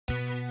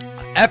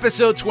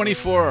Episode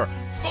 24,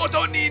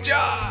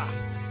 PhotoNinja!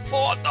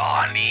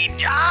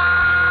 PhotoNinja!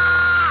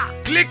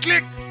 Click,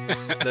 click!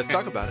 Let's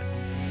talk about it.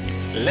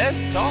 Let's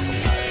talk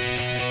about it.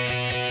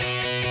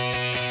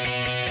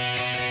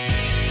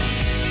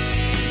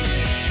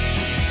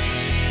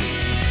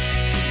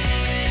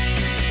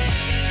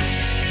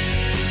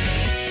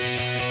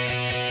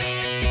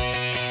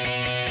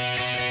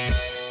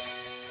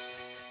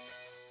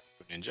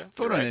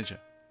 PhotoNinja.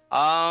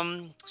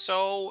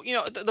 So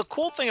the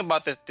cool thing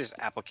about this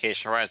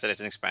application, right, is that it's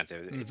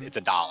inexpensive. It's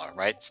 $1,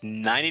 right? It's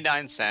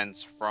 99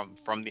 cents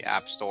from the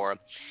App Store,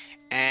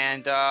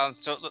 and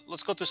so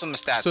let's go through some of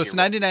the stats. So it's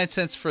 99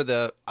 cents for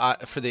the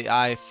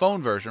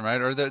iPhone version, right?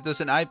 Or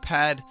there's an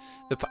iPad.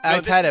 The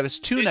iPad app is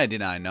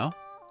 $2.99. No.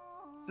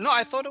 No,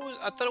 I thought it was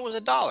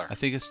 $1. I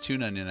think it's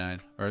 $2.99,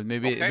 or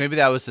maybe Okay. maybe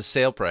that was the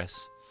sale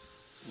price.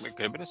 It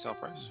could have been a sale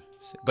price.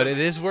 But it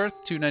is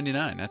worth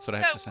 $2.99. That's what I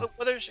have to say.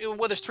 Whether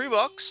it's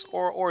 $3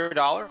 or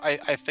 $1,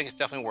 I think it's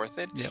definitely worth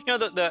it. Yep.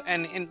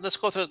 And let's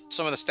go through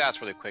some of the stats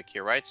really quick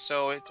here, right?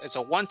 So it's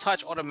a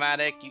one-touch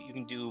automatic. You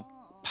can do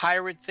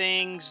pirate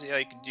things.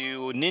 You can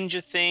do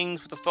ninja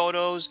things with the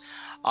photos.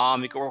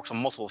 You can work on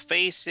multiple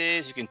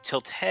faces. You can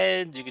tilt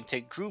heads. You can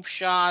take group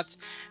shots.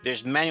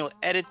 There's manual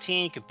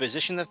editing. You can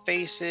position the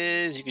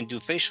faces. You can do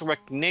facial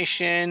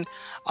recognition.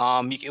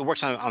 It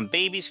works on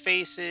babies'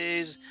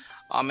 faces.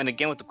 And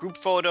again with the group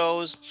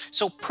photos.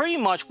 So pretty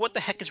much what the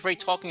heck is Ray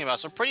talking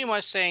about? So pretty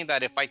much saying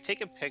that if I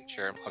take a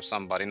picture of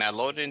somebody and I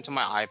load it into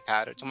my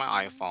iPad or to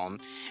my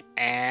iPhone,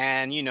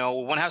 and we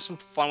want to have some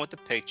fun with the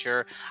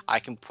picture, I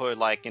can put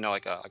like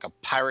a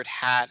pirate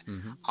hat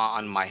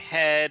on my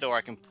head, or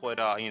I can put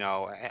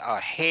a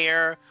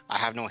hair. I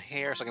have no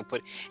hair, so I can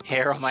put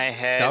hair on my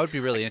head. That would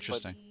be really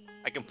interesting.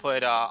 I can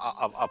put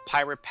a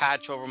pirate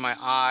patch over my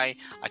eye.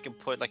 I can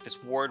put like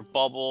this word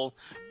bubble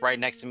right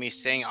next to me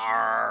saying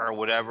 "ar"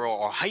 whatever,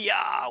 or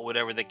 "hiya,"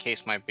 whatever the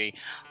case might be.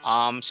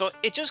 So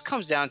it just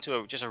comes down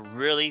to just a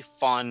really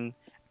fun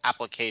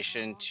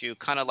application to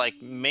kind of like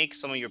make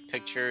some of your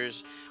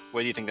pictures,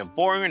 whether you think they're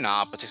boring or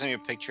not, but take some of your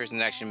pictures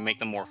and actually make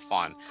them more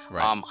fun.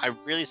 Right. I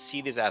really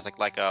see this as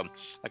like a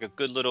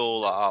good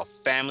little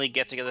family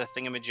get together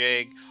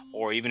thingamajig,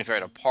 or even if you're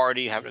at a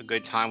party having a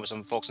good time with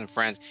some folks and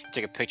friends, you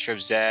take a picture of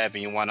Zev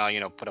and you want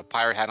to put a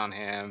pirate hat on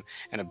him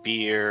and a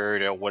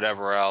beard or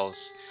whatever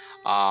else.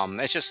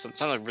 It's just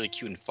something really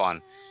cute and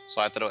fun.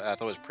 So I thought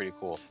it was pretty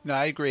cool. No,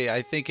 I agree.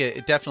 I think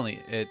it definitely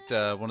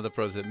one of the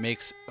pros that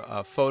makes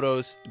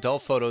dull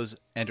photos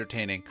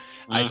entertaining.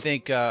 I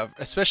think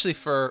especially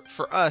for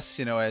us,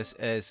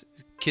 as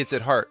kids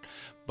at heart,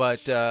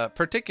 but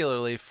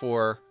particularly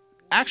for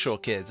actual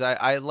kids,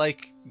 I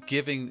like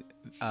giving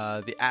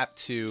the app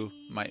to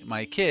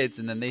my kids,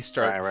 and then they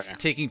start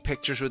taking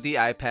pictures with the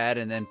iPad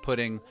and then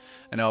putting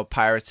a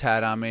pirate's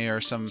hat on me,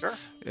 or some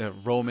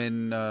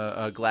Roman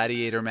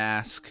gladiator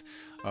mask.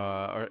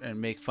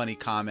 And make funny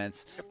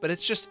comments, but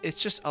it's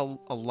just a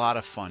lot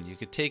of fun. You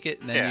could take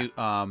it, and then you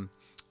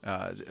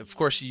of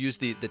course you use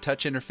the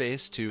touch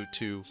interface to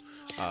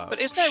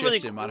but isn't that really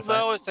cool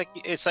though? It.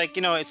 It's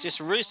just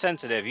really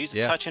sensitive. You use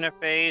the touch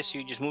interface.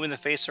 You just moving the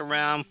face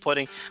around,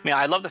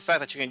 I love the fact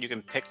that you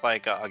can pick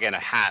like a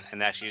hat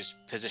and actually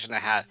just position the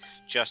hat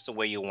just the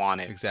way you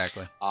want it.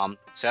 Exactly.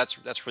 So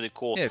that's really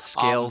cool. Yeah, it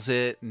scales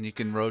it, and you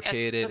can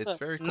rotate it. It's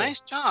very cool. Nice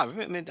job.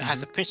 It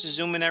has the pinch to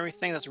zoom and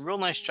everything. That's a real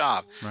nice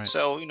job. Right.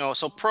 So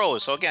so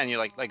pros. So again, you're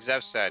like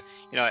Zev said,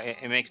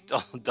 it makes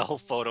dull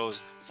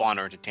photos fun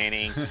or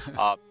entertaining.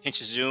 Pinch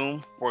to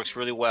zoom works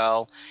really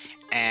well.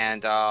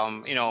 And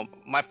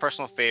my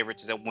personal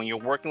favorite is that when you're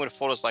working with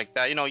photos like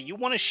that, you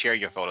want to share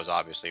your photos,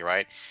 obviously,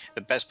 right?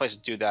 The best place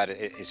to do that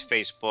is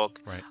Facebook,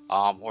 right?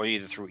 Or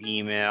either through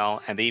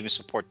email, and they even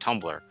support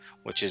Tumblr,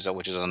 which is a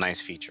nice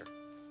feature.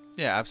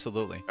 Yeah,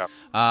 absolutely. Yep.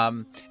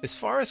 As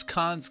far as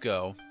cons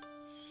go,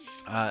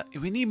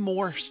 we need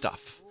more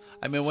stuff.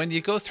 I mean, when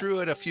you go through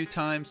it a few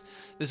times,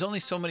 there's only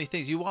so many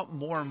things. You want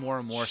more and more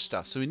and more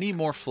stuff. So we need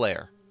more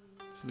flair.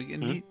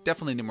 We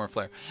definitely need more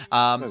flair.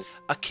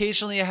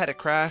 Occasionally I had a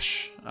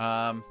crash.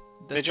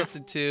 That's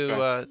something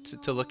to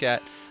look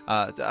at.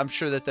 I'm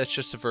sure that's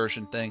just a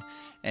version thing.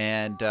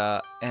 And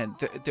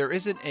there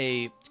isn't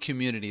a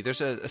community.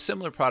 There's a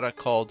similar product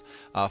called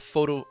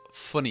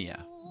PhotoNinja,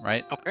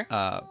 right? Okay.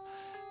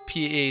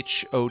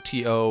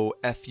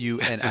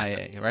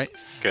 PhotoFunia, right?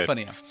 Good.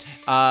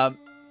 Funia.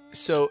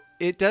 So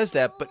it does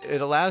that, but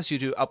it allows you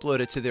to upload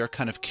it to their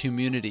kind of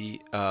community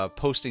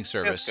posting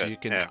service, so you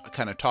can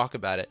kind of talk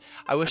about it.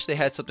 I wish they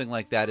had something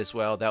like that as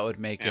well. That would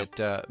make it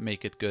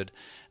good.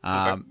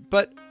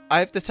 But I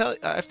have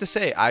to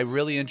say, I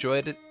really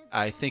enjoyed it.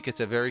 I think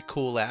it's a very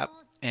cool app,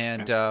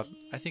 and I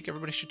think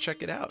everybody should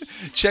check it out.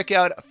 Check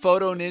out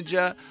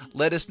PhotoNinja.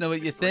 Let us know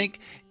what you think.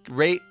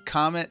 Rate,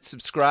 comment,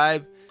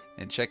 subscribe,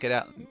 and check it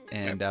out.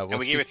 And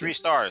we gave it 3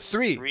 stars.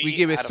 3. We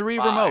gave it 3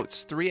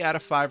 remotes. 3 out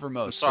of 5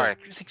 remotes. I'm sorry, I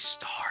keep saying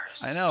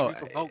stars. I know.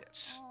 3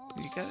 remotes.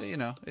 You got,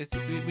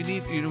 we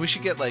need, we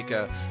should get like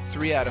a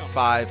 3 out of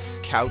 5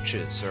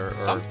 couches or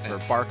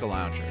Barca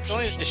loungers.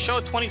 It's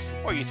show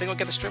 24. You think we'll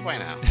get the strip by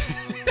now?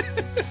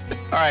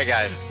 All right,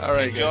 guys. All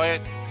right, enjoy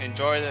it.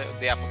 Enjoy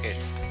the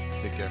application.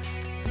 Take care.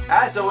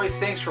 As always,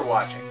 thanks for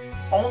watching.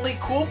 Only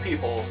cool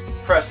people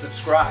press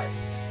subscribe.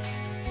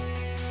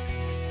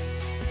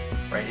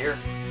 Right here.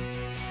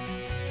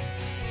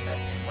 That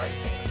right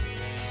there.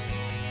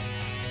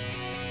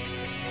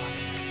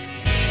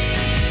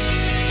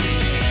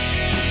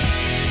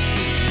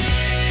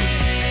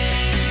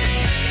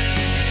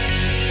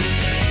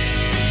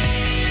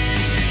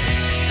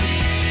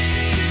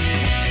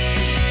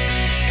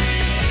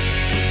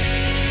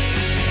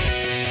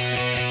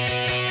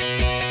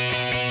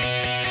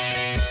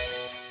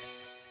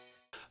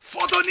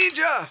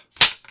 PhotoNinja!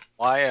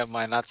 Why am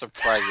I not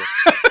surprised?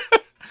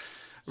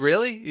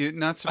 Really? You're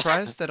not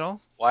surprised at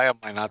all? Why am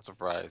I not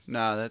surprised?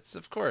 No, that's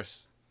of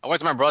course. I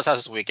went to my brother's house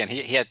this weekend.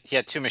 He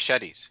had 2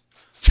 machetes.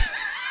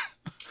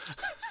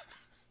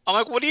 I'm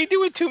like, what do you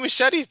do with 2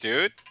 machetes,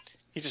 dude?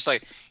 He's just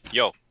like,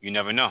 yo, you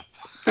never know.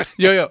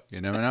 Yo,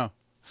 you never know.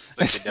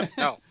 Like, you never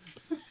know.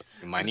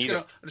 You might need it.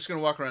 I'm just gonna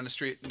walk around the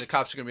street, and the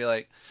cops are gonna be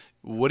like,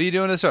 "What are you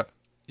doing this?"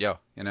 Yo,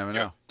 you never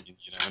know. You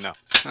never know.